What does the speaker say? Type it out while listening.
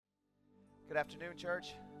Good afternoon,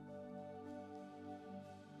 church.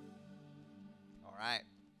 All right.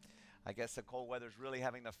 I guess the cold weather's really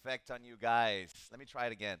having an effect on you guys. Let me try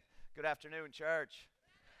it again. Good afternoon, church.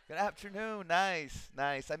 Good afternoon. Nice,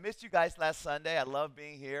 nice. I missed you guys last Sunday. I love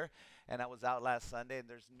being here, and I was out last Sunday, and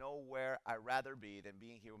there's nowhere I'd rather be than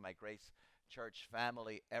being here with my Grace Church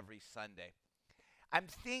family every Sunday. I'm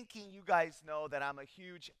thinking you guys know that I'm a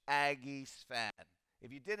huge Aggies fan.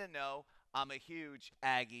 If you didn't know, I'm a huge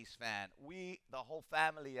Aggies fan. We, the whole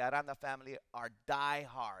family, Aranda family, are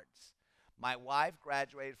diehards. My wife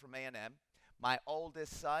graduated from A&M. My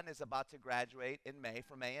oldest son is about to graduate in May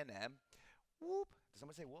from A&M. Whoop. Did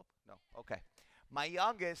someone say whoop? No. Okay. My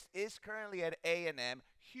youngest is currently at A&M.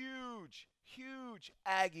 Huge, huge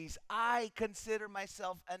Aggies. I consider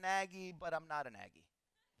myself an Aggie, but I'm not an Aggie.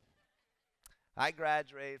 I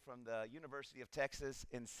graduated from the University of Texas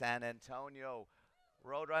in San Antonio.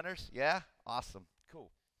 Roadrunners? Yeah? Awesome. Cool.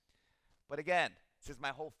 But again, since my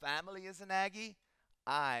whole family is an Aggie,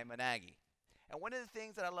 I'm an Aggie. And one of the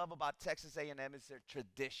things that I love about Texas A&M is their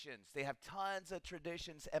traditions. They have tons of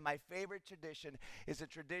traditions, and my favorite tradition is a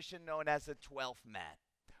tradition known as the 12th man.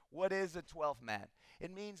 What is a 12th man? It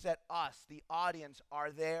means that us, the audience, are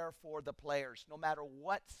there for the players. No matter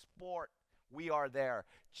what sport, we are there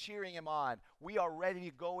cheering them on. We are ready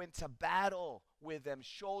to go into battle with them,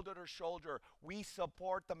 shoulder to shoulder. We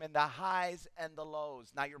support them in the highs and the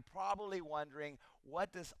lows. Now, you're probably wondering,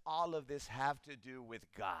 what does all of this have to do with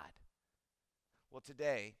God? Well,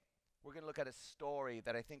 today, we're going to look at a story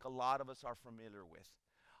that I think a lot of us are familiar with.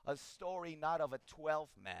 A story not of a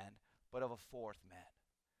 12th man, but of a fourth man.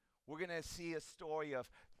 We're going to see a story of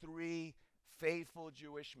three faithful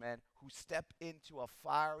Jewish men who stepped into a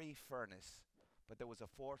fiery furnace, but there was a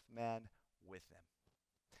fourth man with them.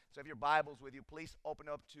 So if your Bible's with you, please open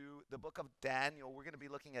up to the book of Daniel. We're going to be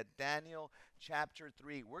looking at Daniel chapter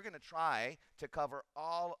 3. We're going to try to cover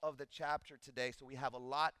all of the chapter today, so we have a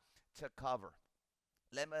lot to cover.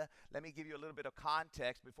 Let me give you a little bit of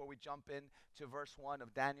context before we jump in to verse 1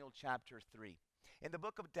 of Daniel chapter 3. In the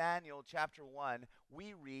book of Daniel chapter 1,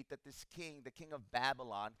 we read that this king, the king of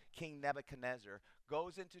Babylon, King Nebuchadnezzar,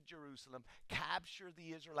 goes into Jerusalem, captures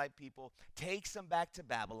the Israelite people, takes them back to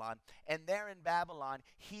Babylon, and there in Babylon,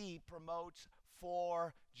 he promotes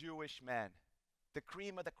four Jewish men, the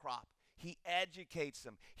cream of the crop. He educates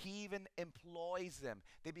them. He even employs them.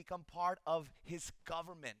 They become part of his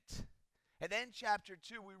government. And then chapter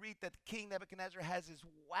 2, we read that King Nebuchadnezzar has this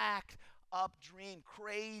whacked up dream,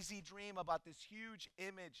 crazy dream about this huge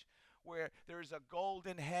image where there's a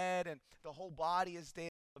golden head and the whole body is made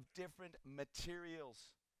of different materials.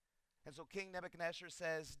 And so King Nebuchadnezzar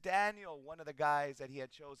says, Daniel, one of the guys that he had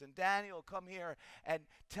chosen, Daniel, come here and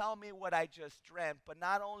tell me what I just dreamt. But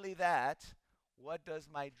not only that, what does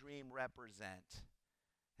my dream represent?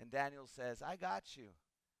 And Daniel says, I got you.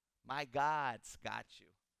 My God's got you.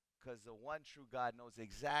 Because the one true God knows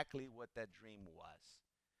exactly what that dream was.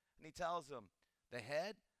 And he tells him, the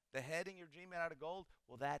head in your dream made out of gold,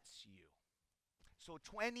 well, that's you. So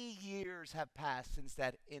 20 years have passed since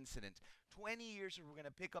that incident. 20 years and we're going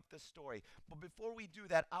to pick up the story. But before we do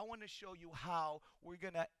that, I want to show you how we're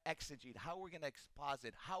going to exegete, how we're going to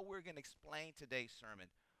exposit, how we're going to explain today's sermon.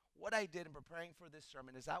 What I did in preparing for this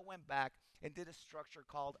sermon is I went back and did a structure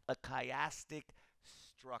called a chiastic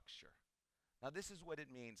structure. Now, this is what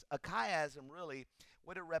it means. A chiasm, really,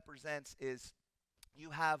 what it represents is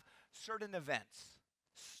you have certain events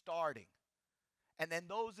starting, and then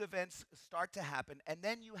those events start to happen, and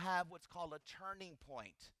then you have what's called a turning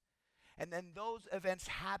point. And then those events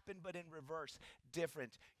happen, but in reverse,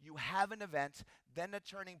 different. You have an event, then a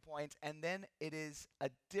turning point, and then it is a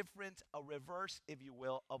reverse, if you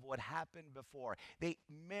will, of what happened before. They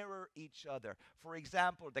mirror each other. For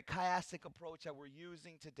example, the chiastic approach that we're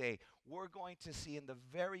using today, we're going to see in the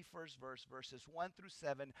very first verse, verses 1 through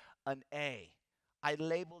 7, an A. I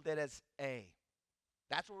labeled it as A.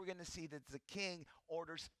 That's what we're going to see, that the king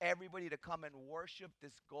orders everybody to come and worship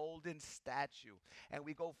this golden statue. And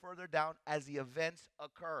we go further down as the events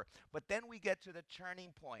occur. But then we get to the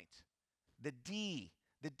turning point, the D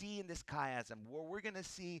in this chiasm, where we're going to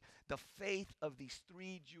see the faith of these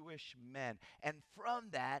three Jewish men. And from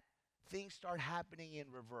that, things start happening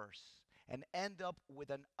in reverse and end up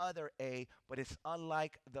with another A, but it's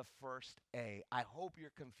unlike the first A. I hope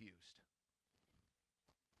you're confused.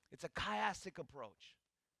 It's a chiastic approach.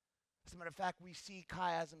 As a matter of fact, we see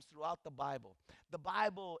chiasms throughout the Bible. The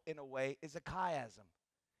Bible, in a way, is a chiasm.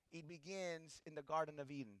 It begins in the Garden of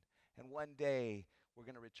Eden, and one day we're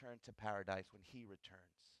going to return to paradise when he returns.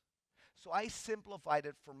 So I simplified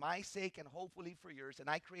it for my sake and hopefully for yours, and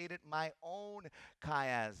I created my own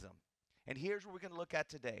chiasm. And here's what we're going to look at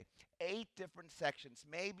today. 8 different sections.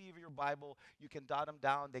 Maybe if your Bible, you can dot them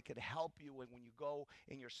down. They could help you when you go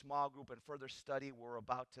in your small group and further study. We're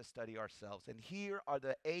about to study ourselves. And here are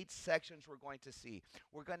the 8 sections we're going to see.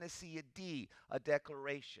 We're going to see a D, a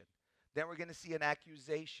declaration. Then we're going to see an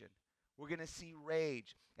accusation. We're going to see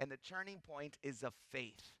rage. And the turning point is a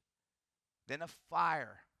faith. Then a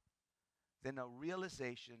fire. Then a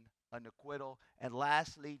realization, an acquittal, and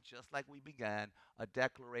lastly, just like we began, a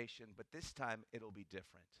declaration, but this time it'll be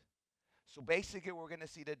different. So basically, what we're going to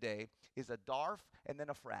see today is a DARF and then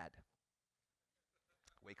a FRAD.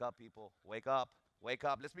 Wake up, people. Wake up. Wake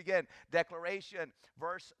up. Let's begin. Declaration,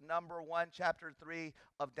 verse number 1, chapter 3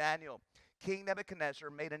 of Daniel. King Nebuchadnezzar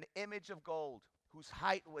made an image of gold whose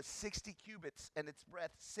height was 60 cubits and its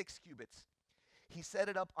breadth 6 cubits. He set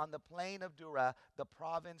it up on the plain of Dura, the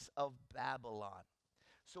province of Babylon.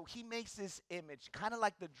 So he makes this image, kind of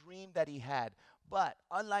like the dream that he had. But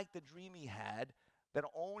unlike the dream he had, that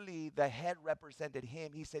only the head represented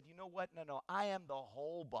him, he said, you know what? No, I am the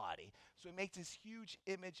whole body. So he makes this huge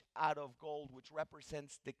image out of gold, which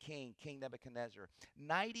represents the king, King Nebuchadnezzar,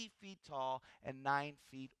 90 feet tall and 9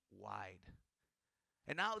 feet wide.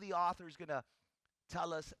 And now the author is going to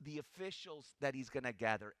tell us the officials that he's going to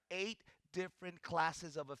gather. 8 different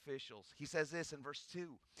classes of officials. He says this in verse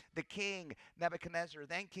 2. The king Nebuchadnezzar,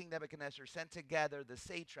 then King Nebuchadnezzar, sent together the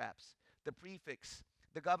satraps, the prefects,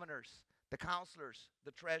 the governors, the counselors,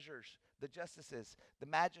 the treasurers, the justices, the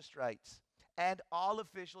magistrates, and all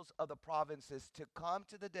officials of the provinces to come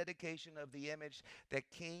to the dedication of the image that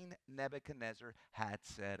King Nebuchadnezzar had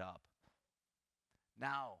set up.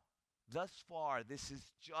 Now, thus far, this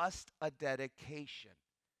is just a dedication.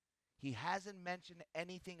 He hasn't mentioned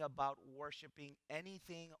anything about worshiping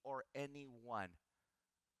anything or anyone.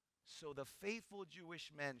 So the faithful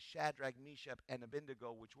Jewish men, Shadrach, Meshach, and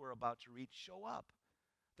Abednego, which we're about to read, show up.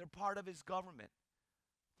 They're part of his government.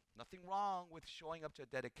 Nothing wrong with showing up to a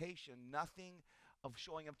dedication. Nothing of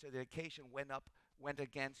showing up to a dedication went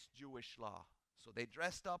against Jewish law. So they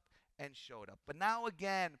dressed up and showed up. But now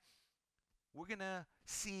again, we're going to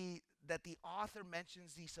see that the author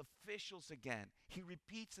mentions these officials again. He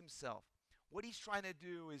repeats himself. What he's trying to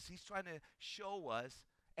do is he's trying to show us,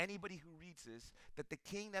 anybody who reads this, that the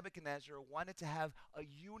king Nebuchadnezzar wanted to have a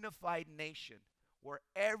unified nation where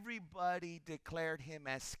everybody declared him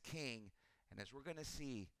as king, and as we're going to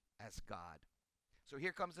see, as God. So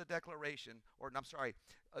here comes the declaration,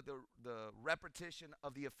 the repetition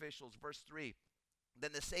of the officials. Verse 3.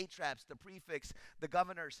 Then the satraps, the prefects, the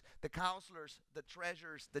governors, the counselors, the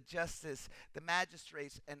treasurers, the justice, the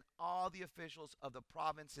magistrates, and all the officials of the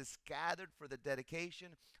provinces gathered for the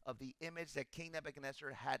dedication of the image that King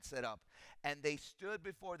Nebuchadnezzar had set up. And they stood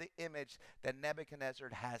before the image that Nebuchadnezzar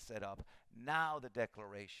had set up. Now the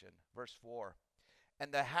declaration, verse 4.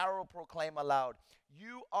 And the herald proclaimed aloud,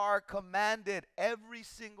 you are commanded, every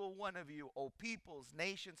single one of you, O peoples,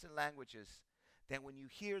 nations, and languages, that when you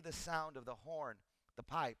hear the sound of the horn, the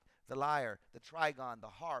pipe, the lyre, the trigon, the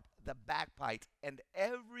harp, the bagpipe, and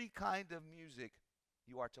every kind of music,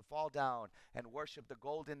 you are to fall down and worship the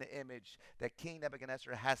golden image that King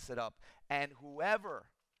Nebuchadnezzar has set up. And whoever,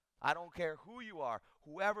 I don't care who you are,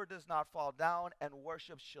 whoever does not fall down and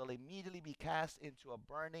worship shall immediately be cast into a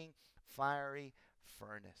burning, fiery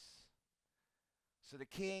furnace. So the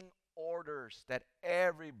king orders that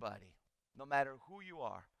everybody, no matter who you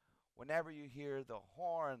are, whenever you hear the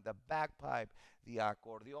horn, the bagpipe, the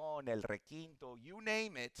accordion, el requinto, you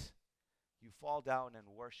name it, you fall down and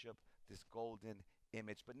worship this golden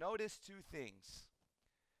image. But notice 2 things.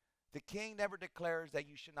 The king never declares that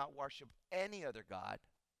you should not worship any other god.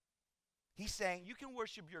 He's saying you can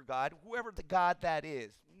worship your God, whoever the God that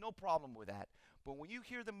is. No problem with that. But when you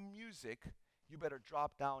hear the music, you better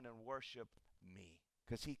drop down and worship me,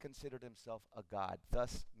 because he considered himself a god,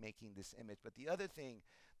 thus making this image. But the other thing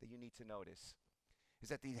that you need to notice is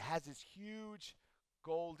that he has this huge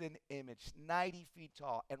golden image, 90 feet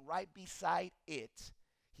tall, and right beside it,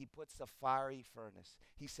 he puts the fiery furnace.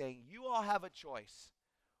 He's saying, you all have a choice.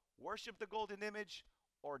 Worship the golden image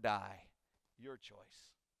or die. Your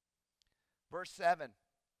choice. Verse 7,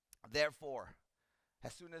 therefore,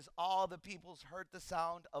 as soon as all the peoples heard the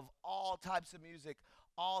sound of all types of music,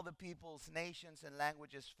 all the peoples, nations, and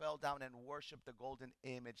languages fell down and worshiped the golden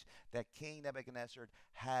image that King Nebuchadnezzar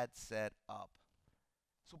had set up.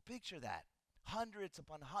 So picture that. Hundreds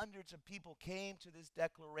upon hundreds of people came to this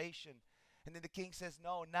declaration. And then the king says,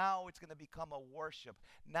 no, now it's going to become a worship.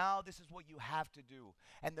 Now this is what you have to do.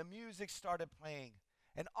 And the music started playing.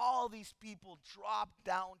 And all these people dropped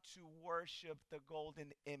down to worship the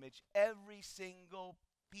golden image. Every single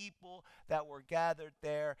people that were gathered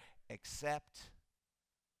there except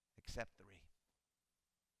except three.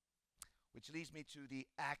 Which leads me to the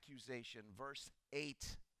accusation. Verse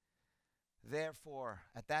 8. Therefore,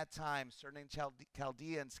 at that time, certain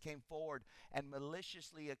Chaldeans came forward and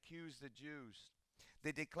maliciously accused the Jews.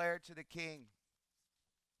 They declared to the king,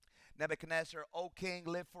 Nebuchadnezzar, O king,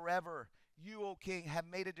 live forever. You, O king, have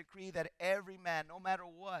made a decree that every man, no matter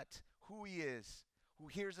what, who he is, who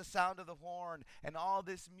hears the sound of the horn and all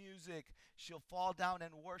this music, shall fall down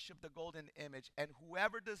and worship the golden image. And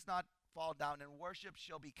whoever does not fall down and worship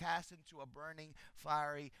shall be cast into a burning,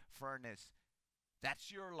 fiery furnace.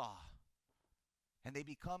 That's your law. And they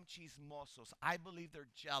become chismosos. I believe they're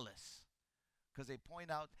jealous because they point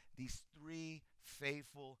out these three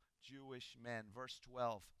faithful Jewish men. Verse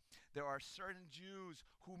 12. There are certain Jews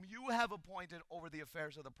whom you have appointed over the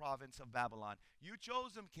affairs of the province of Babylon. You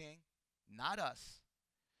chose them, king, not us.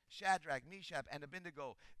 Shadrach, Meshach, and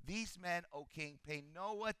Abednego. These men, O king, pay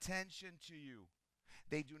no attention to you.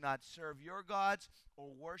 They do not serve your gods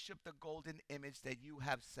or worship the golden image that you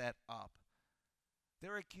have set up.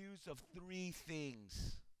 They're accused of three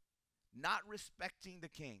things. Not respecting the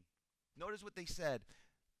king. Notice what they said.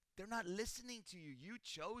 They're not listening to you. You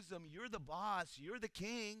chose them. You're the boss. You're the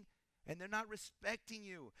king. And they're not respecting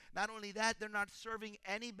you. Not only that, they're not serving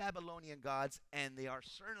any Babylonian gods. And they are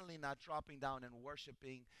certainly not dropping down and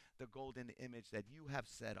worshiping the golden image that you have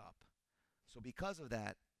set up. So because of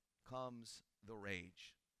that comes the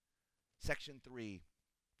rage. Section 3,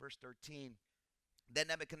 verse 13. Then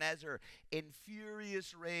Nebuchadnezzar, in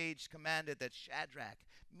furious rage, commanded that Shadrach,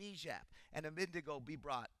 Meshach, and Abednego be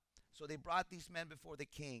brought. So they brought these men before the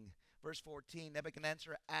king. Verse 14,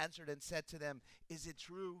 Nebuchadnezzar answered and said to them, is it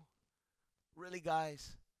true? Really,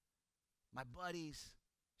 guys? My buddies,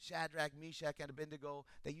 Shadrach, Meshach, and Abednego,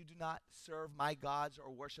 that you do not serve my gods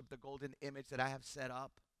or worship the golden image that I have set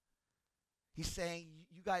up? He's saying,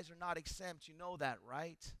 you guys are not exempt. You know that,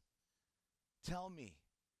 right? Tell me,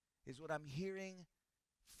 is what I'm hearing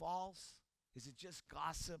false? Is it just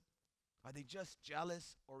gossip? Are they just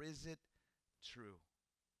jealous, or is it true?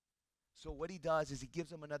 So what he does is he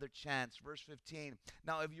gives them another chance. Verse 15.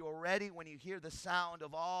 Now if you are ready when you hear the sound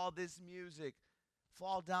of all this music,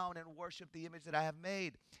 fall down and worship the image that I have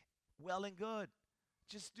made. Well and good.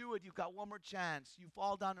 Just do it. You've got one more chance. You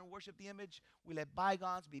fall down and worship the image. We let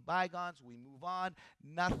bygones be bygones. We move on.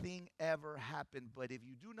 Nothing ever happened. But if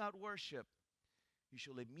you do not worship, you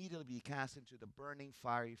shall immediately be cast into the burning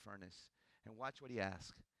fiery furnace. And watch what he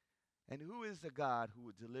asks. And who is the God who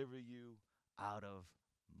would deliver you out of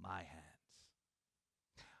my hands?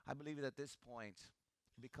 I believe that at this point,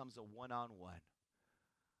 it becomes a one-on-one.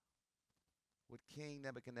 What King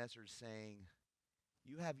Nebuchadnezzar is saying,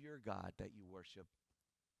 you have your God that you worship,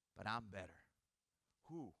 but I'm better.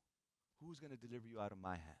 Who? Who's going to deliver you out of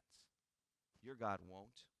my hands? Your God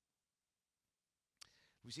won't.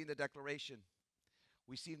 We've seen the declaration.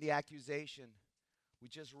 We've seen the accusation. We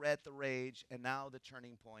just read the rage, and now the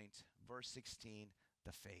turning point. Verse 16,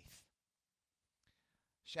 the faith.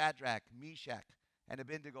 Shadrach, Meshach, and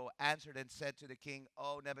Abednego answered and said to the king,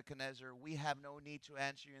 O Nebuchadnezzar, we have no need to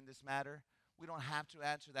answer you in this matter. We don't have to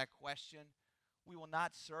answer that question. We will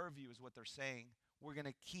not serve you, is what they're saying. We're going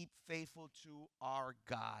to keep faithful to our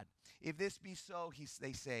God. If this be so,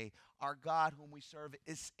 they say, our God whom we serve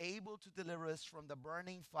is able to deliver us from the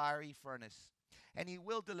burning fiery furnace, and he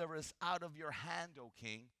will deliver us out of your hand, O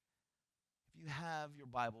king. If you have your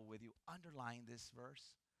Bible with you, underline this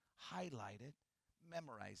verse, highlight it,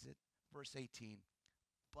 memorize it. Verse 18,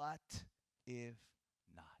 but if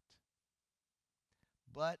not.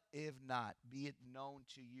 But if not, be it known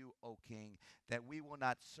to you, O king, that we will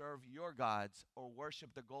not serve your gods or worship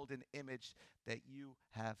the golden image that you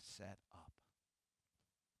have set up.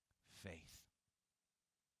 Faith.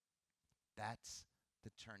 That's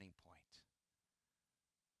the turning point.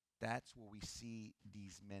 That's where we see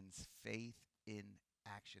these men's faith in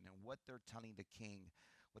action. And what they're telling the king,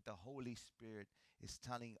 what the Holy Spirit is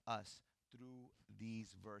telling us through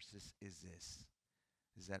these verses is this.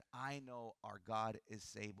 Is that I know our God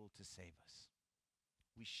is able to save us.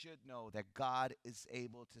 We should know that God is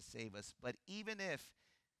able to save us. But even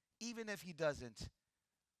if he doesn't,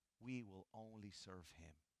 we will only serve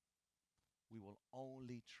him. We will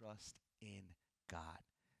only trust in God.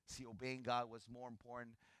 See, obeying God was more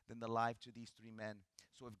important than the life to these three men.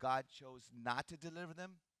 So if God chose not to deliver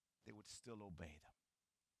them, they would still obey them.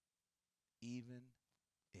 Even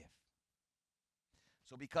if.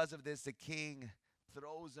 So because of this, the king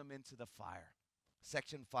throws them into the fire.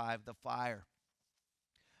 Section 5, the fire.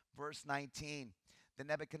 Verse 19, then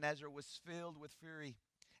Nebuchadnezzar was filled with fury,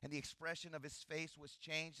 and the expression of his face was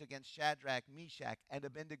changed against Shadrach, Meshach, and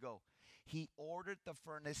Abednego. He ordered the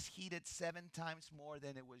furnace heated 7 times more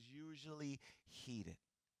than it was usually heated.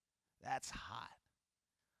 That's hot.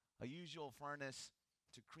 A usual furnace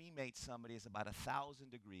to cremate somebody is about 1,000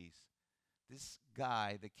 degrees. This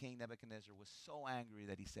guy, the king Nebuchadnezzar, was so angry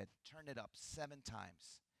that he said, turn it up 7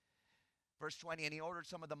 times. Verse 20, and he ordered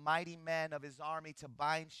some of the mighty men of his army to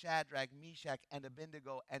bind Shadrach, Meshach, and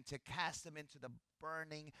Abednego and to cast them into the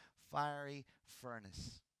burning fiery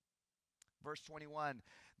furnace. Verse 21,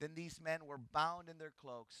 then these men were bound in their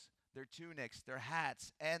cloaks, their tunics, their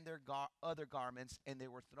hats, and their other garments, and they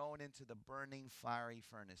were thrown into the burning fiery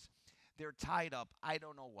furnace. They're tied up. I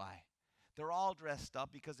don't know why. They're all dressed up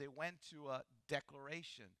because they went to a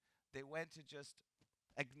declaration. They went to just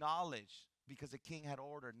acknowledge because the king had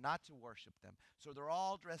ordered not to worship them. So they're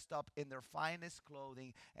all dressed up in their finest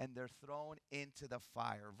clothing and they're thrown into the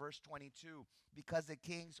fire. Verse 22, because the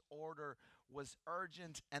king's order was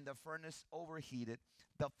urgent and the furnace overheated,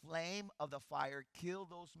 the flame of the fire killed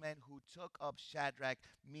those men who took up Shadrach,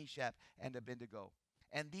 Meshach, and Abednego.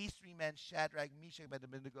 And these 3 men, Shadrach, Meshach, and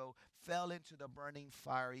Abednego, fell into the burning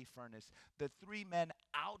fiery furnace. The 3 men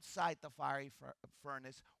outside the fiery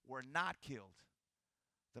furnace were not killed.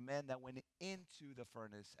 The men that went into the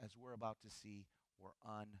furnace, as we're about to see, were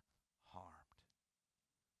unharmed.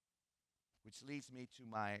 Which leads me to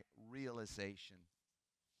my realization.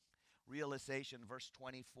 Realization, verse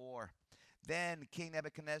 24. Then King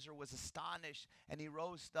Nebuchadnezzar was astonished, and he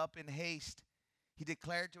rose up in haste. He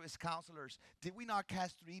declared to his counselors, did we not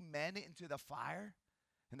cast 3 men into the fire?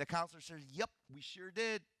 And the counselor said, yep, we sure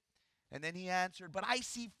did. And then he answered, but I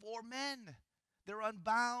see 4 men. They're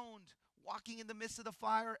unbound, walking in the midst of the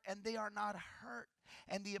fire, and they are not hurt.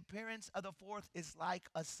 And the appearance of the 4th is like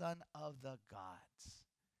a son of the gods.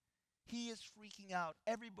 He is freaking out.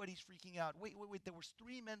 Everybody's freaking out. Wait. There was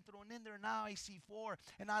 3 men thrown in there. Now I see 4.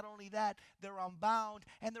 And not only that, they're unbound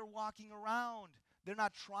and they're walking around. They're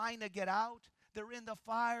not trying to get out. They're in the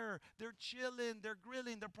fire. They're chilling. They're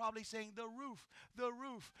grilling. They're probably saying, the roof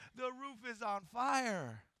is on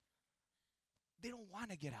fire. They don't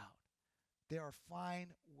want to get out. They are fine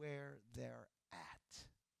where they're at.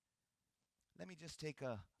 Let me just take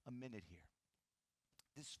a minute here.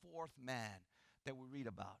 This 4th man that we read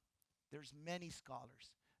about, there's many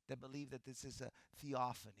scholars that believe that this is a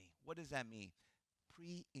theophany. What does that mean?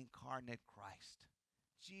 Pre-incarnate Christ.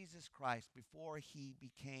 Jesus Christ, before he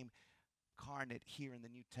became incarnate here in the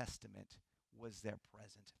New Testament, was there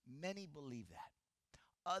present. Many believe that.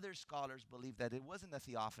 Other scholars believe that it wasn't a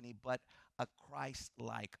theophany, but a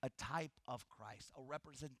Christ-like, a type of Christ, a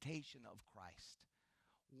representation of Christ.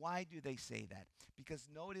 Why do they say that? Because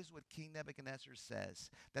notice what King Nebuchadnezzar says,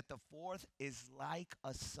 that the 4th is like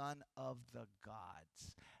a son of the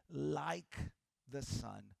gods, like the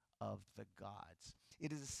son of the gods.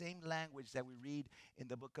 It is the same language that we read in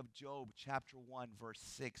the book of Job, chapter 1, verse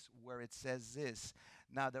 6, where it says this,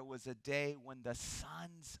 now there was a day when the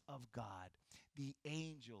sons of God, the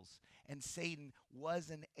angels, and Satan was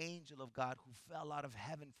an angel of God who fell out of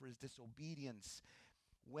heaven for his disobedience.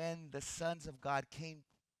 When the sons of God came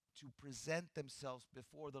to present themselves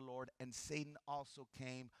before the Lord, and Satan also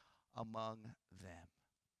came among them.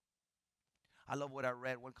 I love what I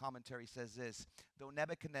read. One commentary says this, though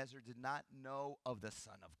Nebuchadnezzar did not know of the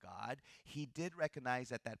Son of God, he did recognize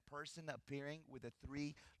that that person appearing with the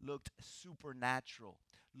 3 looked supernatural,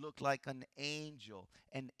 looked like an angel,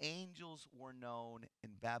 and angels were known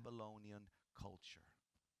in Babylonian culture.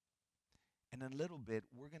 And in a little bit,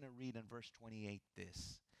 we're going to read in verse 28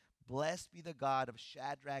 this, blessed be the God of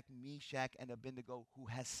Shadrach, Meshach, and Abednego, who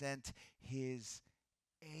has sent his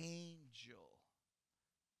angel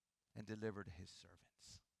and delivered his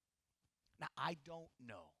servants. Now, I don't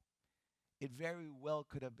know. It very well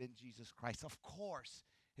could have been Jesus Christ. Of course,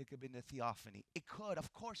 it could have been a theophany. It could.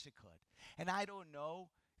 Of course it could. And I don't know.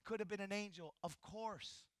 It could have been an angel. Of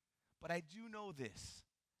course. But I do know this.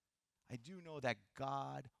 I do know that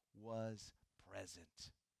God was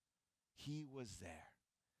present. He was there.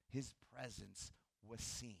 His presence was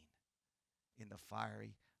seen in the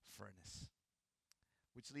fiery furnace.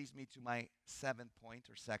 Which leads me to my 7th point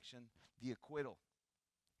or section, the acquittal.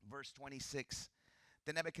 Verse 26,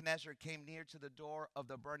 then Nebuchadnezzar came near to the door of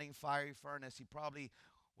the burning fiery furnace. He probably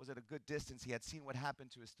was at a good distance. He had seen what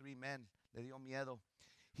happened to his 3 men. Le dio miedo.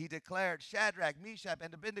 He declared, Shadrach, Meshach,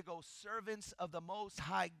 and Abednego, servants of the Most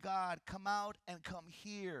High God, come out and come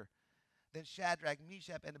here. Then Shadrach,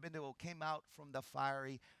 Meshach, and Abednego came out from the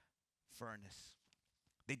fiery furnace.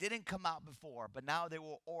 They didn't come out before, but now they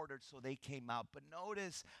were ordered, so they came out. But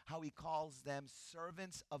notice how he calls them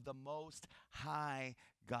servants of the Most High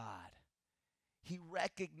God. He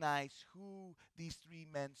recognized who these 3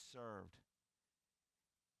 men served.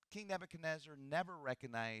 King Nebuchadnezzar never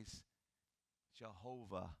recognized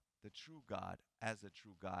Jehovah, the true God, as a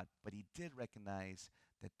true God, but he did recognize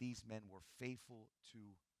that these men were faithful to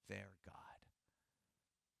their God.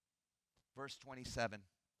 Verse 27,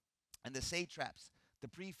 and the satraps, the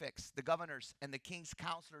prefects, the governors, and the king's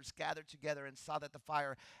counselors gathered together and saw that the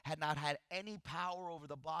fire had not had any power over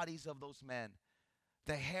the bodies of those men.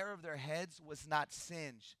 The hair of their heads was not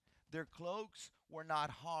singed, their cloaks were not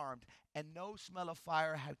harmed, and no smell of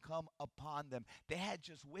fire had come upon them. They had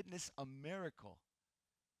just witnessed a miracle.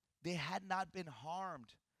 They had not been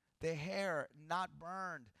harmed, their hair not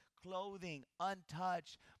burned, clothing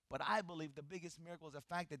untouched. But I believe the biggest miracle is the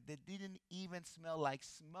fact that they didn't even smell like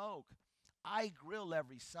smoke. I grill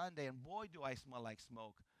every Sunday, and boy, do I smell like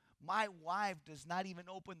smoke. My wife does not even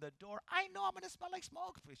open the door. I know I'm going to smell like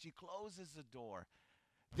smoke, but she closes the door.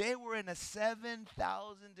 They were in a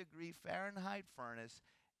 7,000 degree Fahrenheit furnace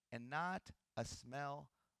and not a smell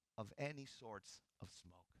of any sorts of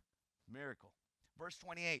smoke. Miracle. Verse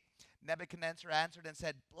 28, Nebuchadnezzar answered and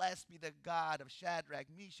said, Blessed be the God of Shadrach,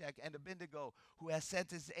 Meshach, and Abednego, who has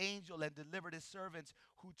sent his angel and delivered his servants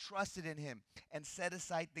who trusted in him and set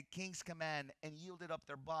aside the king's command and yielded up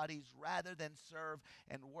their bodies rather than serve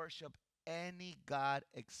and worship any god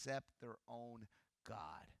except their own God.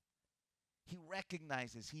 He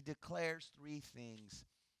recognizes, he declares three things.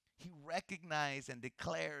 He recognizes and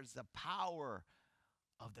declares the power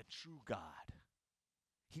of the true God.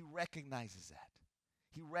 He recognizes that.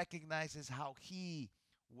 He recognizes how he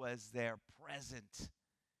was there present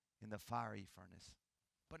in the fiery furnace.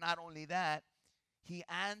 But not only that, he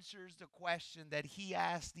answers the question that he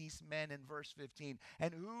asked these men in verse 15.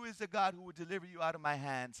 And who is the God who will deliver you out of my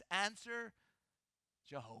hands? Answer,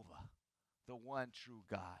 Jehovah, the one true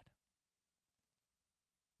God.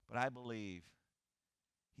 But I believe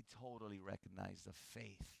he totally recognized the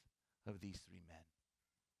faith of these three men.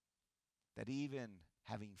 That even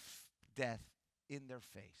having death in their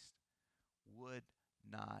face, would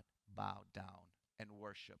not bow down and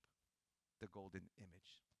worship the golden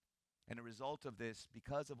image. And a result of this,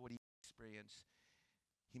 because of what he experienced,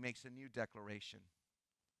 he makes a new declaration.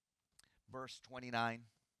 Verse 29,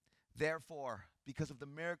 therefore, because of the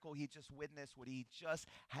miracle he just witnessed, what he just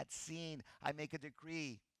had seen, I make a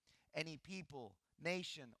decree. Any people,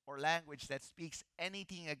 nation, or language that speaks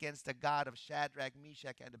anything against the God of Shadrach,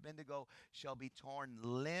 Meshach, and Abednego shall be torn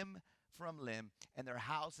limb from limb, and their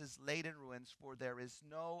houses laid in ruins, for there is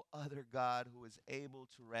no other God who is able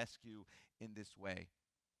to rescue in this way.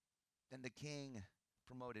 Then the king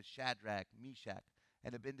promoted Shadrach, Meshach,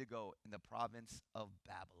 and Abednego in the province of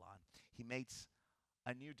Babylon. He makes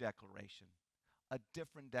a new declaration, a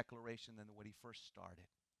different declaration than what he first started.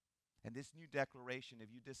 And this new declaration, if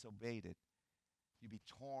you disobeyed it, you'd be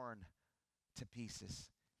torn to pieces.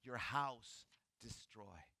 Your house destroyed.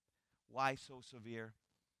 Why so severe?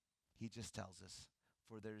 He just tells us,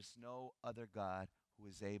 for there is no other God who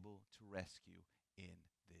is able to rescue in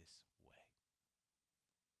this way.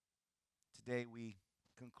 Today we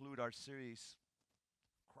conclude our series,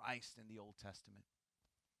 Christ in the Old Testament.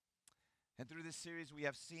 And through this series we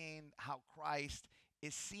have seen how Christ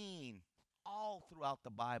is seen all throughout the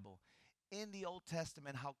Bible. In the Old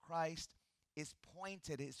Testament, how Christ is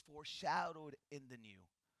pointed, is foreshadowed in the New.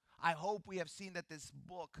 I hope we have seen that this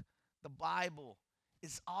book, the Bible,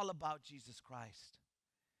 is all about Jesus Christ.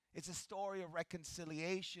 It's a story of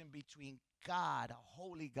reconciliation between God, a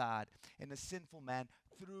holy God, and a sinful man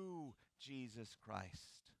through Jesus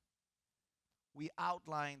Christ. We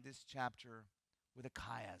outlined this chapter with a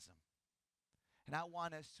chiasm. And I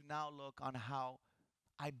want us to now look on how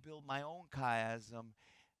I build my own chiasm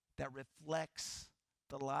that reflects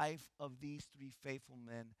the life of these three faithful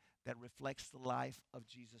men, that reflects the life of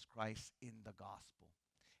Jesus Christ in the gospel.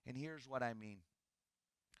 And here's what I mean.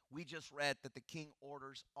 We just read that the king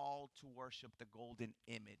orders all to worship the golden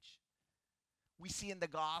image. We see in the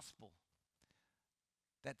gospel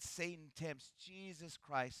that Satan tempts Jesus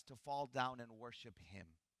Christ to fall down and worship him.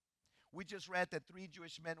 We just read that 3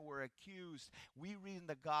 Jewish men were accused. We read in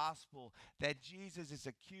the gospel that Jesus is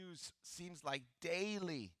accused, seems like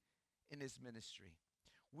daily in his ministry.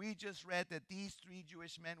 We just read that these 3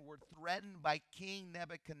 Jewish men were threatened by King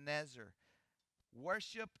Nebuchadnezzar.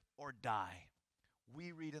 Worship or die.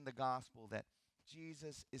 We read in the gospel that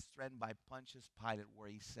Jesus is threatened by Pontius Pilate, where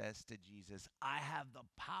he says to Jesus, I have the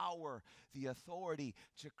power, the authority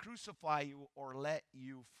to crucify you or let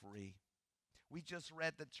you free. We just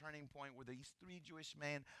read the turning point where these 3 Jewish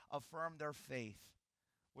men affirm their faith,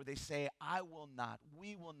 where they say,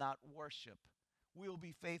 we will not worship. We will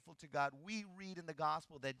be faithful to God. We read in the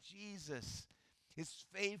gospel that Jesus is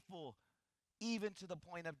faithful even to the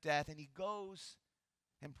point of death, and he goes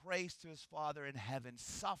and prays to his Father in heaven,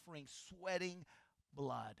 suffering, sweating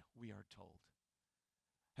blood, we are told.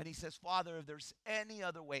 And he says, Father, if there's any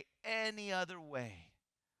other way,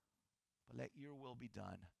 but let your will be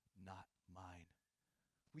done, not mine.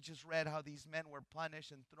 We just read how these men were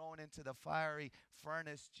punished and thrown into the fiery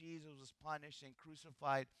furnace. Jesus was punished and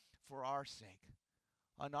crucified for our sake,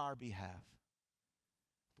 on our behalf.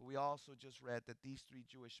 But we also just read that these three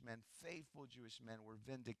Jewish men, faithful Jewish men, were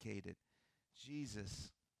vindicated.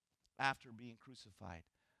 Jesus, after being crucified,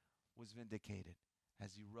 was vindicated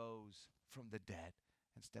as he rose from the dead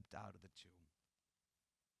and stepped out of the tomb.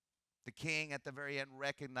 The king at the very end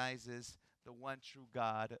recognizes the one true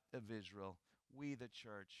God of Israel. We, the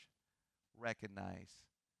church, recognize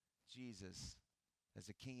Jesus as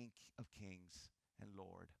the King of Kings and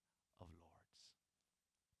Lord of Lords.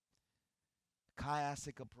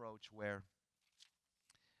 Chiastic approach where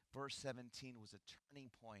verse 17 was a turning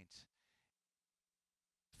point.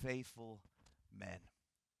 Faithful men.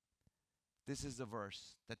 This is the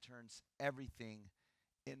verse that turns everything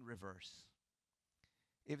in reverse.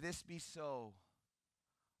 If this be so,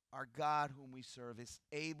 our God whom we serve is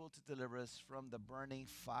able to deliver us from the burning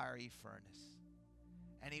fiery furnace.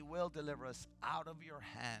 And he will deliver us out of your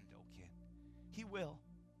hand, O king. He will,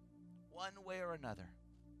 one way or another.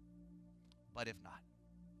 But if not.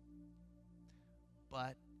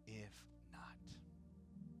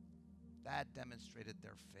 That demonstrated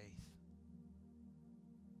their faith.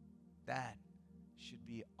 That should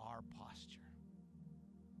be our posture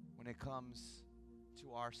when it comes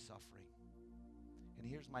to our suffering. And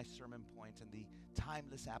here's my sermon point, and the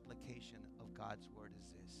timeless application of God's word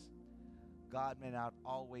is this. God may not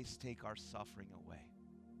always take our suffering away.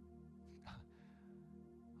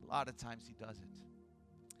 A lot of times he doesn't.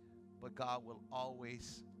 But God will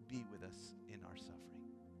always be with us in our suffering.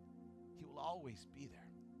 He will always be there.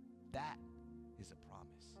 That is a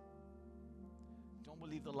promise. Don't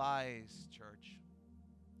believe the lies, church,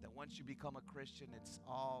 that once you become a Christian, it's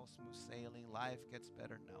all smooth sailing, life gets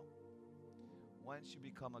better. No. Once you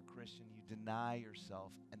become a Christian, you deny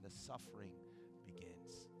yourself and the suffering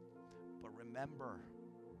begins. But remember,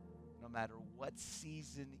 no matter what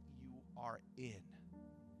season you are in,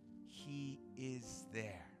 he is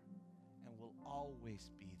there and will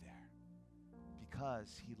always be there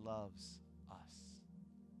because he loves us.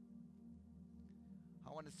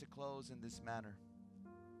 I want us to close in this manner.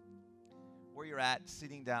 Where you're at,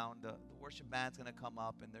 sitting down, the worship band's going to come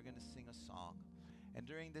up and they're going to sing a song. And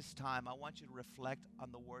during this time, I want you to reflect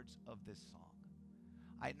on the words of this song.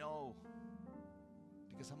 I know,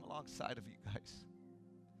 because I'm alongside of you guys,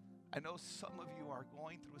 I know some of you are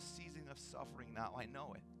going through a season of suffering now. I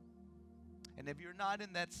know it. And if you're not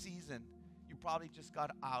in that season, you probably just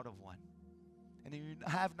got out of one. And if you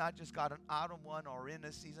have not just gotten out of one or in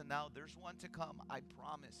a season now, there's one to come, I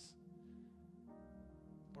promise.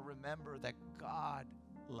 But remember that God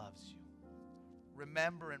loves you.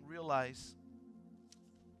 Remember and realize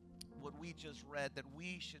what we just read, that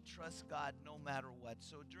we should trust God no matter what.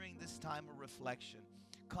 So during this time of reflection,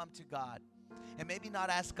 come to God. And maybe not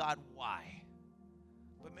ask God why,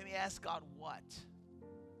 but maybe ask God what.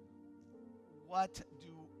 What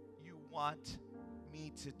do you want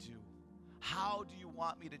me to do? How do you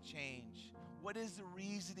want me to change? What is the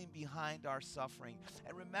reasoning behind our suffering?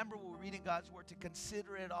 And remember, when we're reading God's word, to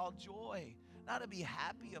consider it all joy. Not to be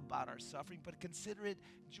happy about our suffering, but consider it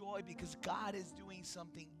joy because God is doing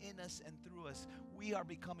something in us and through us. We are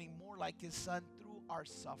becoming more like his son through our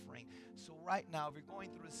suffering. So right now, if you're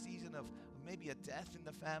going through a season of maybe a death in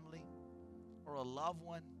the family or a loved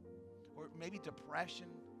one, or maybe depression,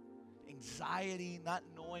 anxiety, not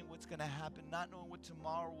knowing what's going to happen, not knowing what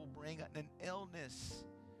tomorrow will bring, an illness,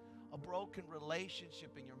 a broken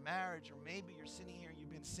relationship in your marriage, or maybe you're sitting here and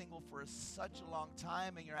you've been single for such a long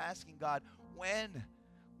time and you're asking God, when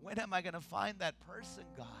am I going to find that person,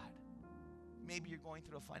 God? Maybe you're going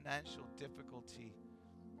through a financial difficulty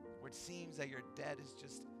where it seems that your debt is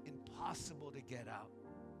just impossible to get out.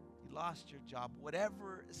 You lost your job.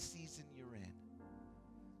 Whatever season you're in,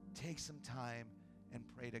 take some time and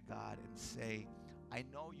pray to God and say, I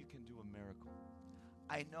know you can do a miracle.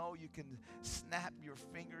 I know you can snap your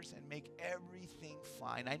fingers and make everything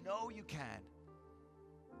fine. I know you can.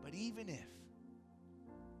 But even if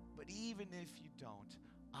you don't,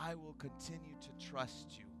 I will continue to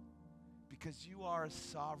trust you because you are a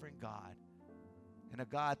sovereign God and a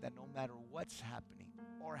God that no matter what's happening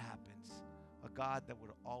or happens, a God that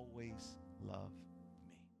would always love